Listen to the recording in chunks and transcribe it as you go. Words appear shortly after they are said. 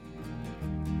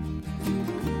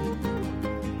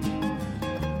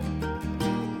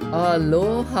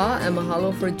Aloha and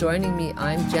mahalo for joining me.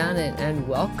 I'm Janet and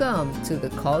welcome to the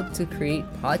Called to Create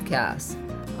podcast.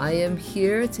 I am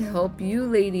here to help you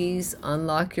ladies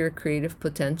unlock your creative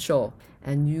potential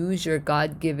and use your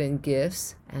God-given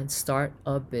gifts and start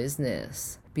a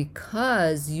business.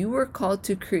 Because you were called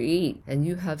to create and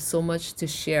you have so much to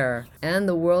share, and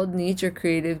the world needs your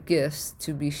creative gifts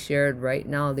to be shared right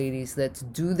now, ladies. Let's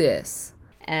do this.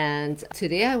 And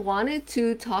today I wanted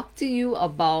to talk to you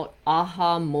about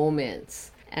aha moments.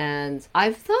 And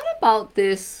I've thought about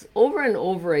this over and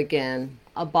over again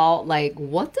about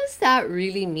what does that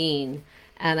really mean?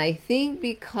 And I think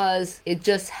because it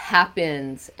just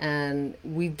happens and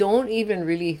we don't even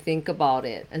really think about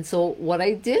it. And so what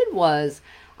I did was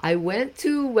I went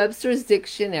to Webster's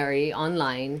Dictionary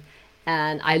online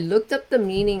and I looked up the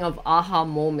meaning of aha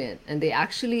moment, and they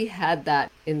actually had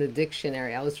that in the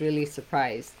dictionary. I was really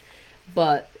surprised.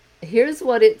 But here's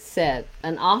what it said.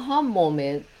 An aha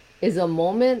moment is a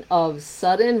moment of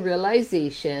sudden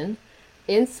realization,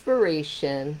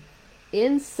 inspiration,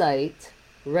 insight,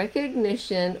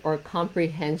 recognition, or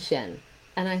comprehension.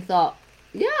 And I thought,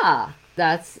 yeah,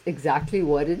 that's exactly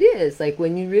what it is. Like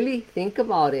when you really think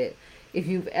about it, if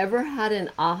you've ever had an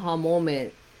aha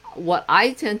moment, what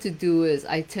I tend to do is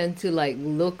I tend to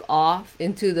look up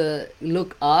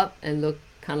and look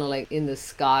kind of in the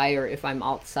sky, or if I'm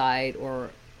outside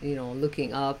or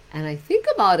looking up, and I think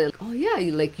about it. Oh yeah,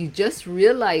 you just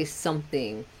realized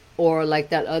something, or like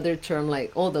that other term,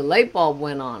 oh, the light bulb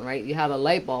went on, right? You had a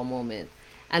light bulb moment.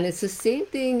 And it's the same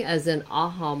thing as an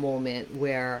aha moment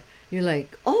where you're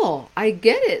like, oh, I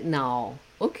get it now.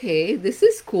 Okay, this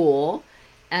is cool.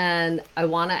 And I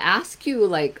want to ask you,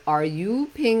 are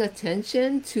you paying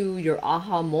attention to your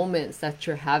aha moments that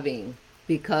you're having?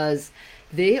 Because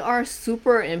they are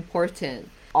super important.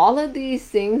 All of these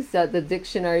things that the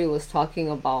dictionary was talking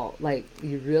about,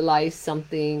 you realize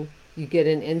something, you get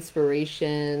an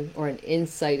inspiration or an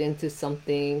insight into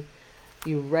something,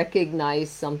 you recognize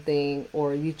something,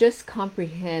 or you just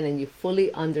comprehend and you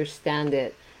fully understand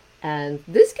it. And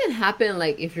this can happen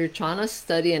if you're trying to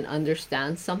study and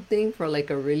understand something for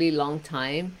a really long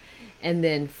time, and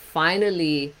then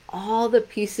finally all the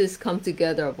pieces come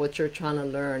together of what you're trying to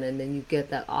learn, and then you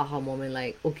get that aha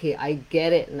moment, okay, I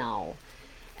get it now.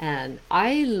 And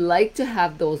I like to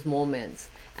have those moments.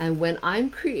 And when I'm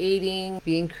creating,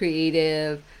 being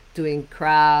creative, doing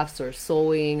crafts or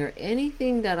sewing or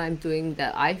anything that I'm doing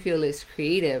that I feel is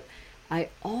creative, I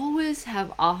always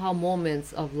have aha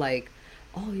moments of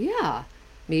oh yeah,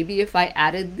 maybe if I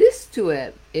added this to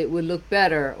it, it would look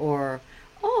better. Or,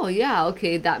 oh yeah,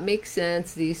 okay, that makes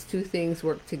sense. These two things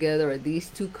work together, or these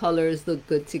two colors look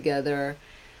good together.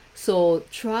 So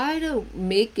try to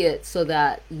make it so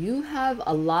that you have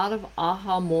a lot of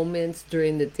aha moments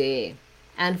during the day.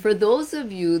 And for those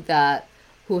of you that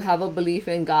who have a belief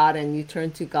in God and you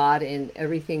turn to God in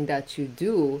everything that you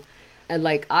do, and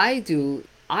like I do,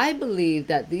 I believe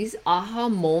that these aha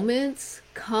moments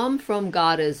come from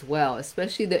God as well,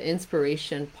 especially the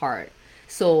inspiration part.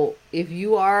 So if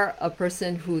you are a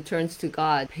person who turns to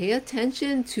God, pay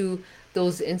attention to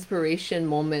those inspiration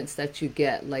moments that you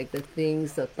get, the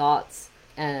things, the thoughts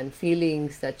and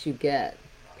feelings that you get.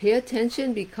 Pay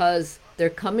attention because they're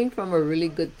coming from a really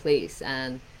good place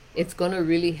and it's going to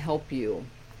really help you.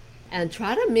 And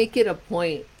try to make it a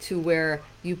point to where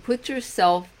you put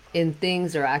yourself in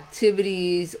things or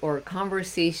activities or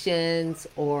conversations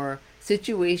or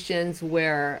situations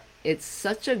where it's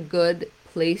such a good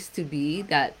place to be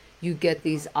that you get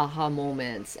these aha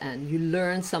moments and you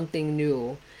learn something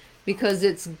new. Because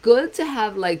it's good to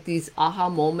have these aha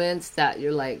moments that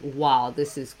you're wow,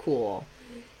 this is cool.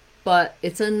 But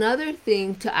it's another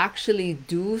thing to actually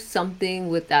do something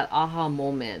with that aha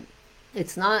moment.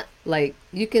 It's not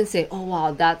you can say, oh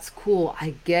wow, that's cool,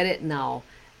 I get it now.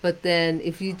 But then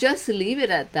if you just leave it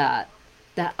at that,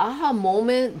 that aha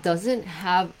moment doesn't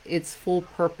have its full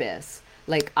purpose.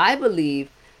 I believe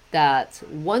that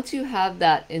once you have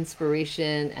that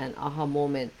inspiration and aha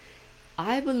moment,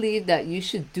 I believe that you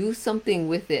should do something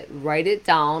with it. Write it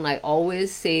down. I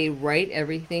always say write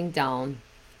everything down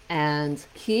and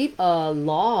keep a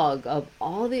log of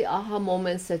all the aha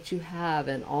moments that you have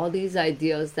and all these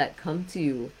ideas that come to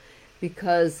you,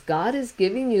 because God is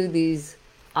giving you these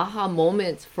aha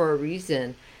moments for a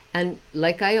reason. And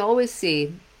like I always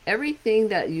say, everything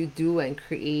that you do and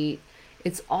create,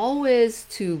 it's always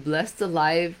to bless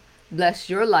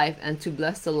your life and to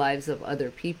bless the lives of other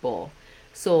people.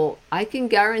 So I can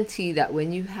guarantee that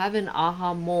when you have an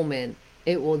aha moment,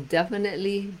 it will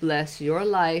definitely bless your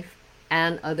life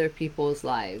and other people's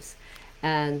lives.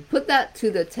 And put that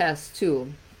to the test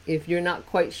too. If you're not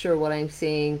quite sure what I'm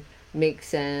saying, makes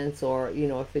sense, or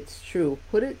if it's true,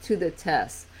 put it to the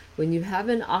test. When you have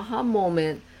an aha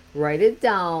moment, write it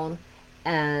down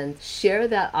and share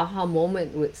that aha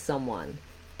moment with someone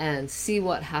and see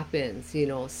what happens.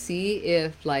 See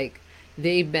if like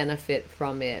they benefit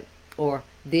from it, or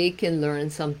they can learn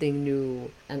something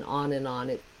new, and on and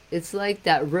on. It's like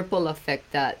that ripple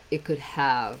effect that it could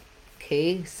have.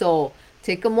 Okay, so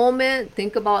take a moment,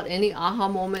 think about any aha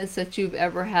moments that you've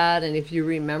ever had, and if you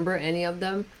remember any of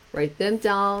them, write them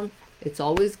down. It's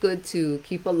always good to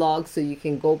keep a log so you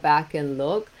can go back and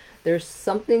look. There's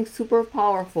something super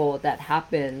powerful that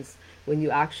happens when you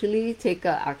actually take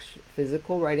a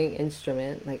physical writing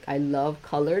instrument. Like, I love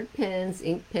colored pens,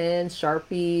 ink pens,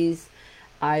 Sharpies.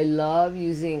 I love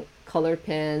using colored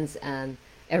pens, and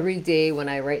every day when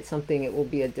I write something, it will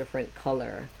be a different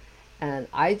color. And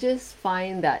I just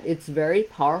find that it's very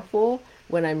powerful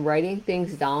when I'm writing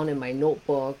things down in my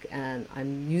notebook and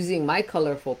I'm using my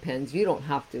colorful pens. You don't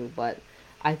have to, but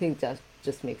I think that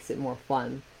just makes it more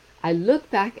fun. I look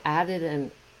back at it,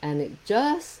 and it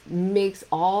just makes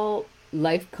all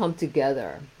life come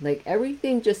together. Like,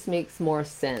 everything just makes more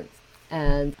sense.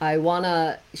 And I want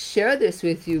to share this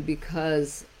with you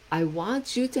because I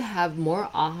want you to have more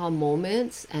aha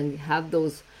moments and have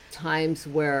those times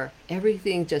where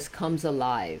everything just comes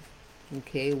alive.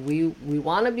 Okay, we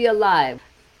want to be alive.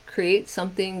 Create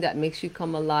something that makes you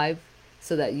come alive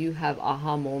so that you have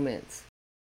aha moments.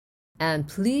 And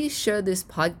please share this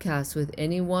podcast with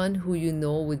anyone who you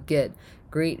know would get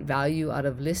great value out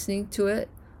of listening to it.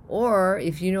 Or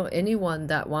if you know anyone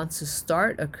that wants to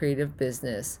start a creative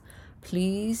business,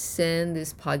 please send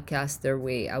this podcast their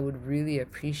way. I would really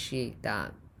appreciate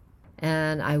that.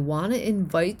 And I want to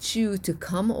invite you to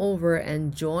come over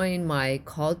and join my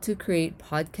Call to Create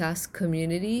podcast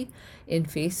community in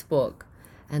Facebook.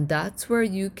 And that's where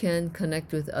you can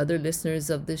connect with other listeners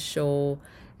of the show,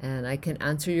 and I can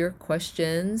answer your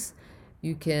questions.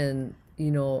 You can,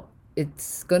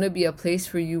 it's going to be a place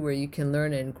for you where you can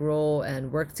learn and grow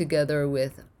and work together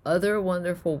with other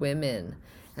wonderful women.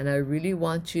 And I really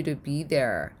want you to be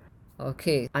there.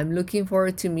 Okay, I'm looking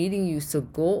forward to meeting you. So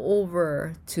go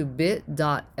over to bit.ly/call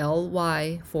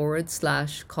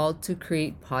to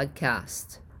create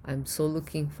podcast. I'm so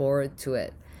looking forward to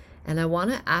it. And I want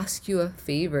to ask you a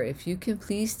favor. If you can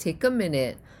please take a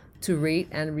minute to rate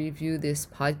and review this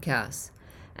podcast.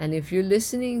 And if you're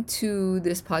listening to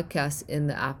this podcast in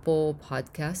the Apple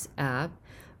Podcast app,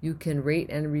 you can rate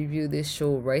and review this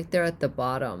show right there at the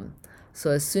bottom.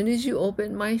 So as soon as you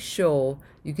open my show,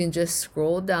 you can just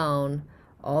scroll down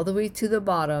all the way to the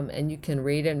bottom and you can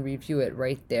rate and review it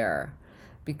right there,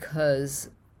 because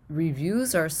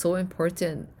reviews are so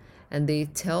important and they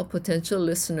tell potential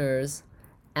listeners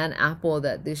and Apple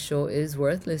that this show is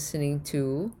worth listening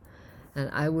to. And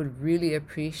I would really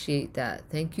appreciate that.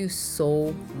 Thank you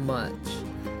so much.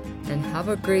 And have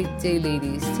a great day,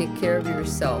 ladies. Take care of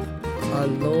yourself.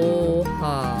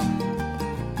 Aloha.